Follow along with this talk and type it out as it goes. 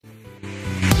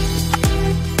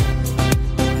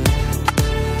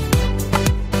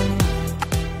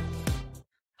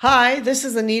Hi, this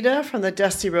is Anita from the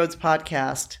Dusty Roads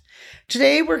podcast.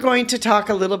 Today we're going to talk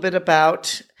a little bit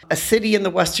about a city in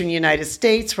the western United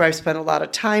States where I've spent a lot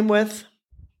of time with,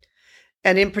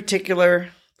 and in particular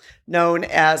known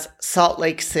as Salt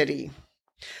Lake City.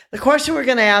 The question we're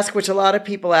going to ask, which a lot of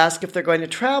people ask if they're going to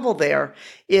travel there,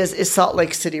 is Salt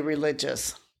Lake City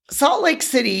religious? Salt Lake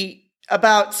City,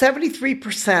 about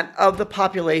 73% of the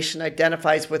population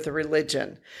identifies with a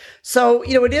religion. So,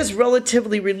 it is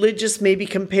relatively religious, maybe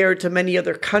compared to many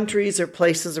other countries or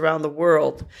places around the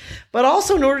world. But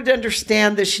also, in order to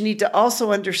understand this, you need to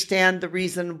also understand the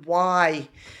reason why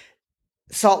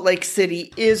Salt Lake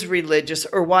City is religious,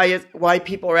 or why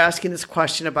people are asking this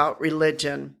question about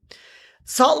religion.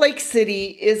 Salt Lake City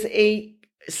is a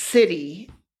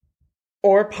city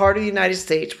or part of the United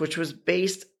States which was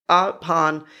based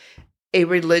upon a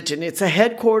religion. It's a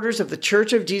headquarters of the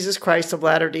Church of Jesus Christ of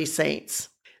Latter-day Saints.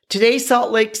 Today,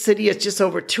 Salt Lake City has just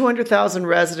over 200,000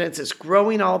 residents. It's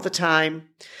growing all the time,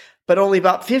 but only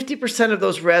about 50% of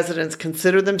those residents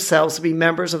consider themselves to be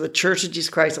members of the Church of Jesus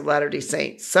Christ of Latter-day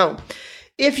Saints. So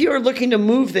if you're looking to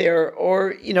move there,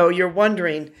 or, you're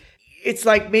wondering, it's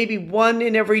like maybe 1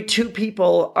 in every 2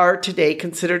 people are today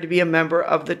considered to be a member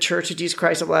of the Church of Jesus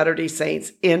Christ of Latter-day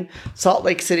Saints in Salt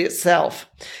Lake City itself.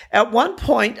 At one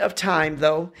point of time,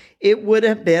 though, it would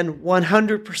have been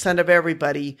 100% of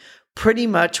everybody pretty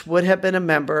much would have been a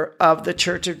member of the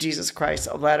Church of Jesus Christ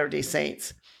of Latter-day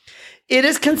Saints. It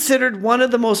is considered one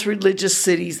of the most religious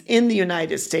cities in the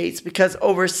United States because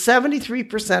over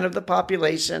 73% of the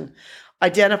population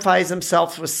identifies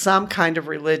themselves with some kind of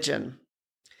religion.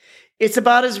 It's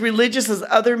about as religious as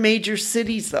other major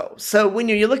cities, though. So when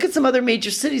you look at some other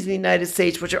major cities in the United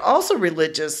States, which are also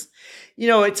religious,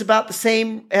 it's about the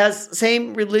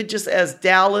same religious as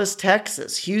Dallas,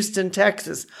 Texas, Houston,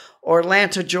 Texas, or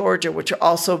Atlanta, Georgia, which are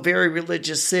also very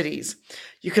religious cities.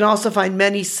 You can also find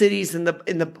many cities in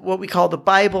the what we call the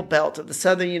Bible Belt of the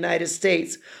southern United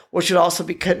States, which would also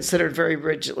be considered very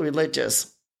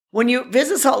religious. When you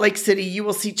visit Salt Lake City, you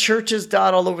will see churches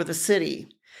dot all over the city.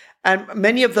 And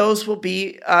many of those will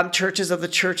be churches of the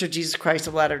Church of Jesus Christ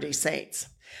of Latter-day Saints.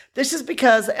 This is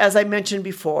because, as I mentioned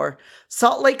before,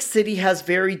 Salt Lake City has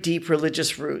very deep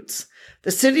religious roots. The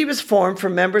city was formed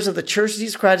from members of the Church of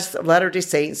Jesus Christ of Latter-day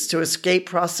Saints to escape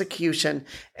prosecution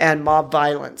and mob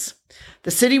violence.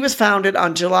 The city was founded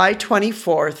on July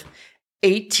 24th,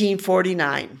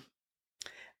 1849.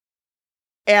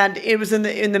 And it was in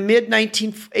the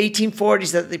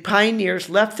mid-1840s that the pioneers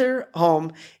left their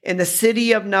home in the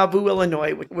city of Nauvoo,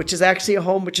 Illinois, which is actually a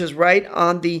home which is right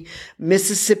on the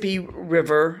Mississippi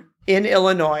River in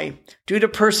Illinois, due to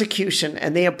persecution.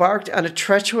 And they embarked on a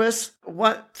treacherous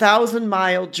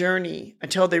 1,000-mile journey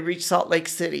until they reached Salt Lake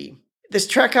City. This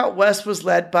trek out west was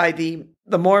led by the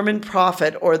Mormon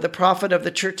prophet, or the prophet of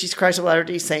the Church of Jesus Christ of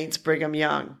Latter-day Saints, Brigham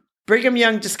Young. Brigham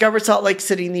Young discovered Salt Lake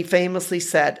City, and he famously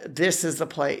said, "This is the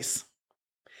place."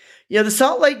 The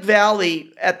Salt Lake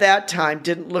Valley at that time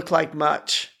didn't look like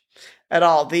much at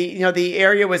all. The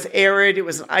area was arid. It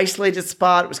was an isolated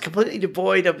spot. It was completely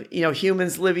devoid of,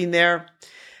 humans living there.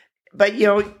 But,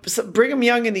 Brigham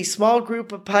Young and these small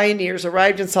group of pioneers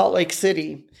arrived in Salt Lake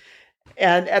City.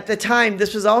 And at the time,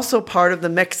 this was also part of the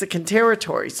Mexican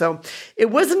territory. So it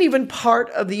wasn't even part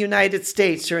of the United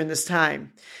States during this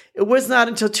time. It was not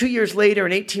until 2 years later,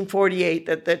 in 1848,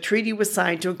 that the treaty was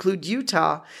signed to include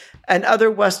Utah and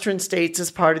other western states as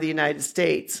part of the United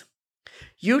States.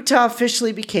 Utah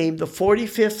officially became the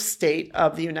 45th state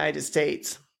of the United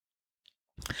States.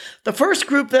 The first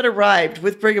group that arrived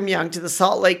with Brigham Young to the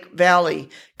Salt Lake Valley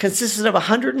consisted of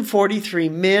 143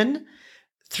 men,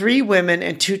 3 women,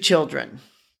 and 2 children.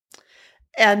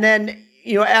 And then,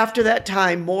 after that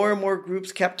time, more and more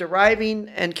groups kept arriving.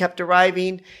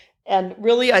 And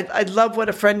really, I love what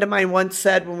a friend of mine once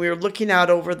said when we were looking out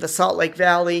over the Salt Lake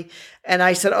Valley. And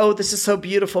I said, "Oh, this is so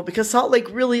beautiful," because Salt Lake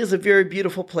really is a very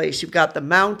beautiful place. You've got the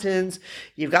mountains,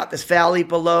 you've got this valley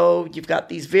below, you've got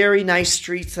these very nice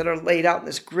streets that are laid out in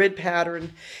this grid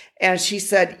pattern. And she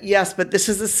said, "Yes, but this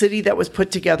is a city that was put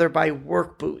together by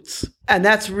work boots." And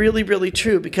that's really, really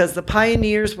true, because the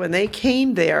pioneers, when they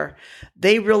came there,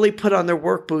 they really put on their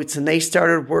work boots and they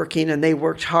started working, and they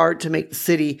worked hard to make the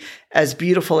city as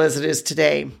beautiful as it is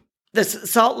today. The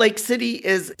Salt Lake City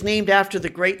is named after the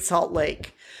Great Salt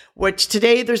Lake, which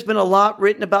today there's been a lot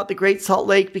written about the Great Salt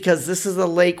Lake because this is a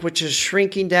lake which is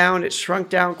shrinking down. It's shrunk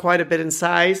down quite a bit in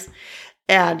size.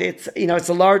 And it's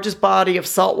the largest body of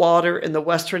salt water in the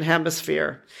Western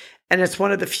Hemisphere. And it's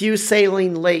one of the few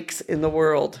saline lakes in the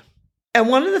world. And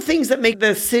one of the things that make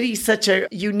the city such a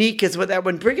unique is that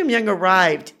when Brigham Young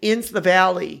arrived into the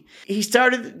valley, he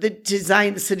started to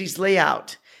design the city's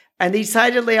layout. And they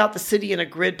decided to lay out the city in a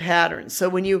grid pattern. So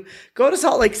when you go to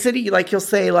Salt Lake City, like you'll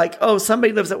say like, oh,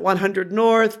 somebody lives at 100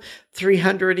 North,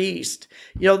 300 East.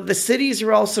 The cities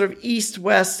are all sort of east,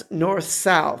 west, north,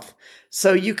 south.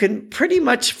 So you can pretty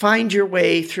much find your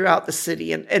way throughout the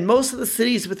city. And most of the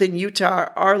cities within Utah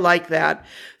are like that.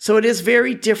 So it is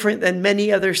very different than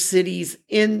many other cities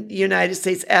in the United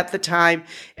States at the time,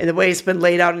 and the way it's been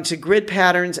laid out into grid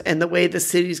patterns and the way the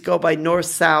cities go by north,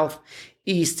 south,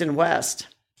 east, and west.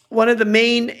 One of the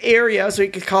main areas, or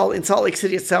you could call in Salt Lake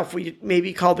City itself, we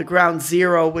maybe call the ground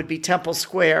zero, would be Temple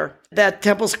Square. That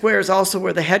Temple Square is also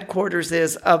where the headquarters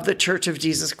is of the Church of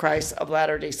Jesus Christ of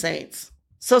Latter-day Saints.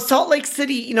 So Salt Lake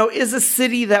City, is a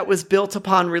city that was built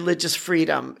upon religious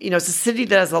freedom. It's a city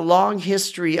that has a long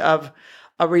history of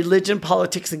religion,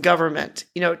 politics, and government.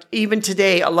 Even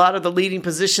today, a lot of the leading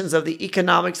positions of the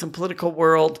economics and political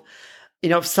world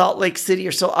of Salt Lake City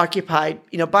are still occupied,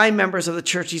 by members of the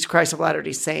Church of Jesus Christ of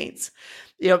Latter-day Saints.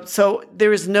 So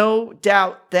there is no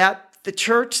doubt that the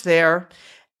church there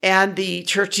and the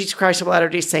Church of Jesus Christ of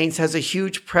Latter-day Saints has a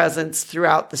huge presence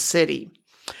throughout the city.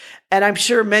 And I'm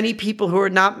sure many people who are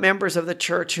not members of the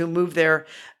church who move there,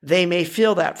 they may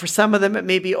feel that. For some of them, it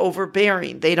may be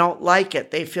overbearing. They don't like it.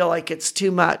 They feel like it's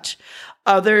too much.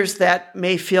 Others that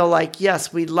may feel like,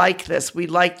 yes, we like this. We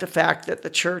like the fact that the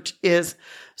church is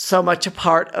so much a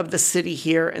part of the city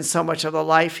here and so much of the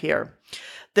life here.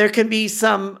 There can be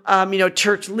some,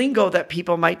 church lingo that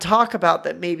people might talk about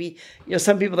that maybe,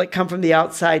 some people that come from the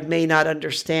outside may not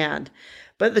understand.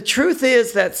 But the truth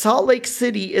is that Salt Lake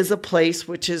City is a place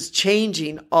which is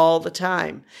changing all the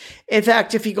time. In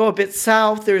fact, if you go a bit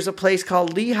south, there's a place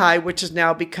called Lehi, which has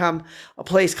now become a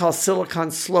place called Silicon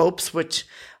Slopes, which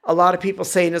a lot of people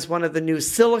saying is one of the new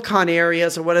Silicon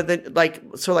areas, or one of the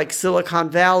like Silicon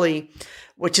Valley,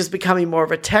 which is becoming more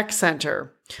of a tech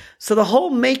center. So the whole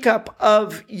makeup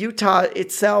of Utah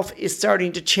itself is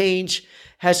starting to change,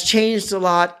 has changed a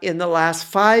lot in the last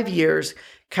 5 years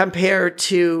compared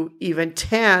to even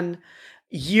 10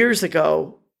 years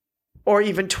ago or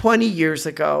even 20 years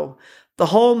ago. The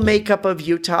whole makeup of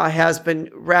Utah has been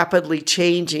rapidly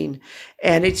changing,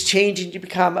 and it's changing to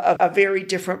become a very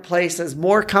different place as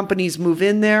more companies move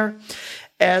in there,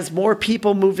 as more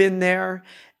people move in there,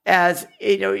 as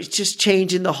it's just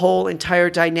changing the whole entire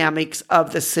dynamics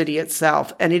of the city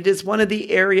itself. And it is one of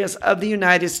the areas of the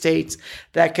United States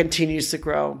that continues to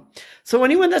grow. So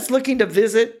anyone that's looking to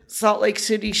visit Salt Lake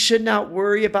City should not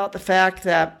worry about the fact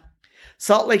that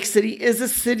Salt Lake City is a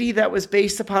city that was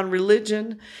based upon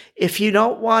religion. If you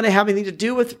don't want to have anything to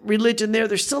do with religion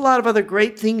there's still a lot of other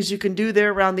great things you can do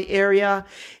there around the area.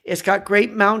 It's got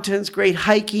great mountains, great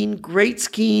hiking, great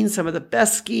skiing, some of the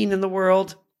best skiing in the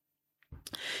world.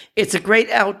 It's a great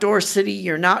outdoor city.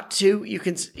 You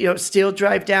can still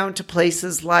drive down to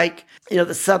places like,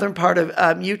 the southern part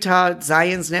of Utah,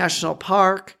 Zion's National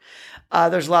Park.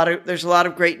 There's a lot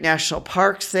of great national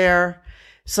parks there.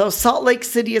 So Salt Lake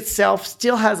City itself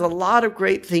still has a lot of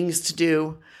great things to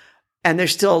do, and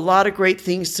there's still a lot of great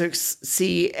things to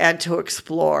see and to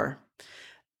explore.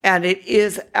 And it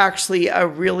is actually a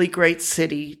really great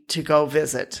city to go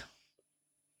visit.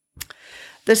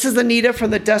 This is Anita from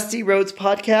the Dusty Roads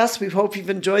Podcast. We hope you've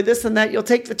enjoyed this and that you'll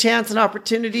take the chance and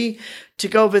opportunity to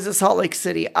go visit Salt Lake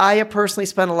City. I have personally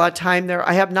spent a lot of time there.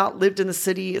 I have not lived in the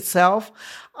city itself.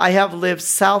 I have lived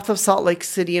south of Salt Lake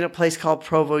City in a place called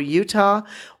Provo, Utah,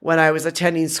 when I was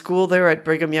attending school there at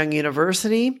Brigham Young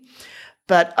University.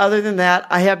 But other than that,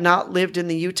 I have not lived in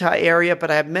the Utah area,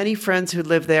 but I have many friends who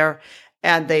live there,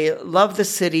 and they love the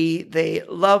city. They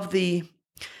love the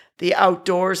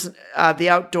outdoors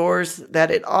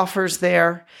that it offers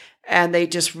there. And they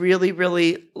just really,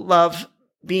 really love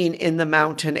being in the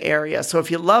mountain area. So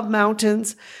if you love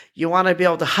mountains, you want to be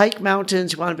able to hike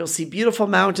mountains, you want to be able to see beautiful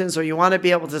mountains, or you want to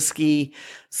be able to ski,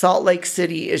 Salt Lake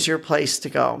City is your place to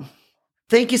go.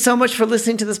 Thank you so much for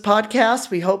listening to this podcast.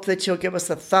 We hope that you'll give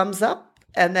us a thumbs up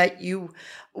and that you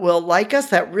will like us.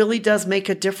 That really does make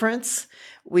a difference.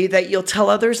 That you'll tell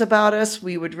others about us.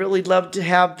 We would really love to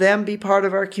have them be part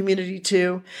of our community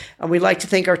too. And we'd like to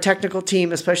thank our technical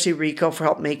team, especially Rico, for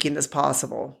help making this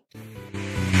possible.